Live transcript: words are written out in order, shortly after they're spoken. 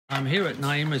I'm here at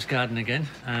Naima's garden again,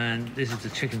 and this is the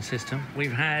chicken system.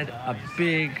 We've had a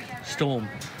big storm.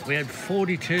 We had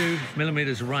 42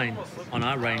 millimeters of rain on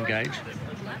our rain gauge,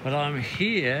 but I'm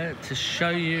here to show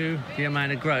you the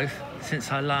amount of growth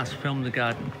since I last filmed the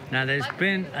garden. Now, there's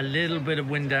been a little bit of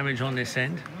wind damage on this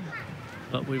end,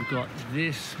 but we've got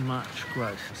this much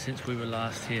growth since we were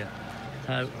last here.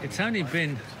 So it's only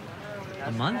been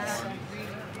a month,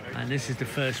 and this is the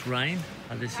first rain.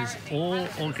 This is all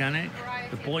organic.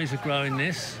 The boys are growing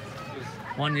this.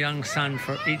 One young son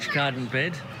for each garden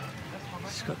bed.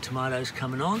 It's got tomatoes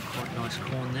coming on, quite nice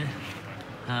corn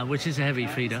there, which is a heavy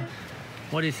feeder.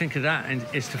 What do you think of that,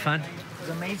 Istefan? It's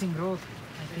amazing growth.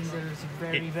 I think there's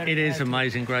very It is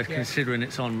amazing growth, yeah, considering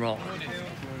it's on rock.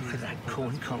 Look at that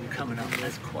corn cob coming up.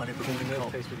 That's quite a corn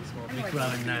cob. We're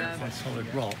growing that on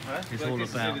solid rock. It's all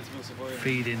about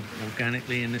feeding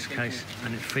organically in this case,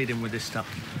 and it's feeding with this stuff.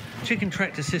 Chicken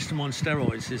tractor system on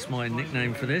steroids is my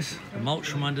nickname for this. The mulch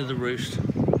from under the roost.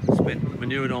 It's been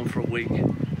manured on for a week.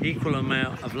 Equal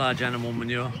amount of large animal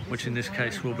manure, which in this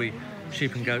case will be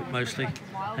sheep and goat mostly,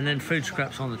 and then food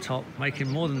scraps on the top,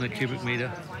 making more than a cubic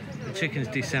metre. The chickens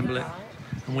disassemble it,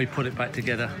 and we put it back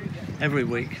together every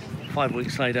week. 5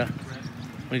 weeks later,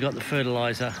 we got the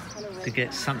fertiliser to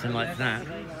get something like that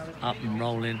up and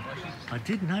rolling. I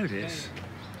did notice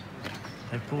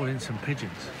they've brought in some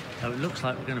pigeons, so it looks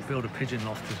like we're going to build a pigeon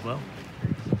loft as well.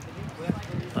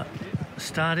 But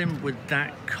starting with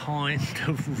that kind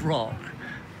of rock,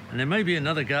 and there may be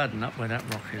another garden up where that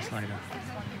rock is later.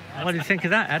 What do you think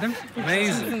of that, Adam?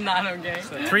 Amazing. not okay.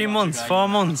 3 months, 4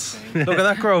 months. Look at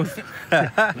that growth.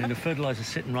 I mean, the fertiliser's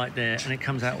sitting right there, and it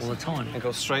comes out all the time. It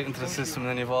goes straight into the system, and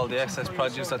then you have all the excess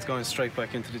produce that's going straight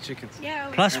back into the chickens. Yeah.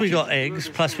 Plus we got eggs,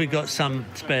 plus we got some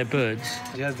spare birds.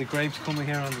 You have the grapes coming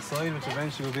here on the side, which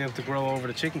eventually will be able to grow over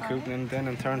the chicken coop, and then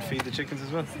in turn feed the chickens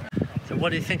as well. So what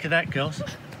do you think of that, girls?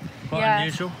 Quite Yeah.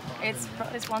 unusual.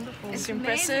 It's wonderful. It's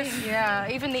impressive. Amazing. Yeah,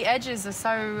 even the edges are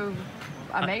so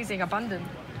amazing, abundant.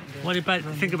 What do you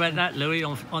think about that, Louis,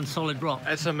 on solid rock?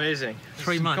 It's amazing.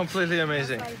 3 months. Completely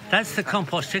amazing. That's the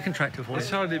compost chicken tractor for It's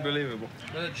you. hardly believable.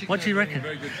 What do you reckon?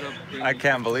 I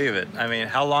can't believe it. I mean,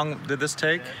 how long did this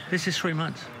take? This is 3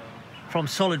 months from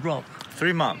solid rock.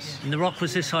 3 months. And the rock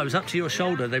was this high. It was up to your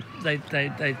shoulder. They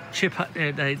chip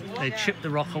the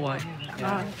rock away.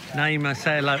 Wow. Naima,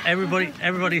 say hello.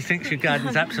 Everybody thinks your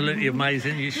garden's absolutely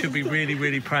amazing. You should be really,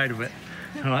 really proud of it.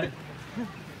 All right?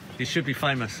 You should be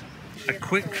famous. A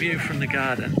quick view from the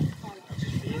garden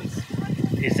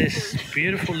is this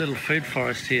beautiful little food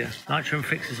forest here. Nitro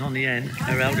Fixers on the end,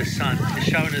 their eldest son, is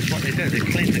showing us what they do. They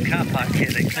clean the car park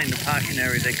here, they clean the parking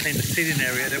area, they clean the seating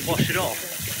area, they wash it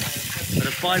off. But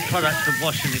a byproduct of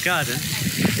washing the garden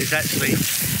is actually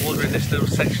ordering this little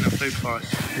section of food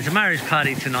forest. There's a marriage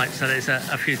party tonight, so there's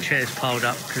a few chairs piled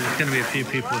up because there's going to be a few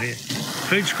people here.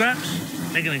 Food scraps,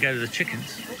 they're going to go to the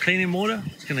chickens. Cleaning water,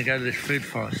 it's going to go to this food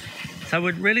forest. So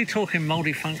we're really talking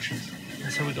multi-function.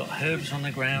 And so we've got herbs on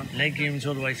the ground, legumes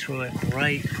all the way through it.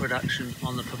 Great production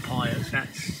on the papayas.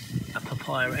 That's a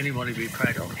papaya anybody would be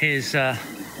proud of. Here's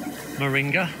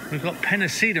moringa. We've got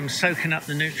pennisedum soaking up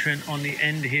the nutrient on the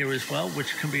end here as well,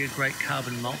 which can be a great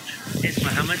carbon mulch. It's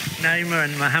Mohammed. Naima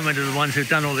and Mohammed are the ones who've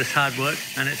done all this hard work,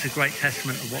 and it's a great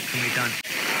testament of what can be done.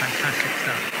 Fantastic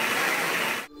stuff.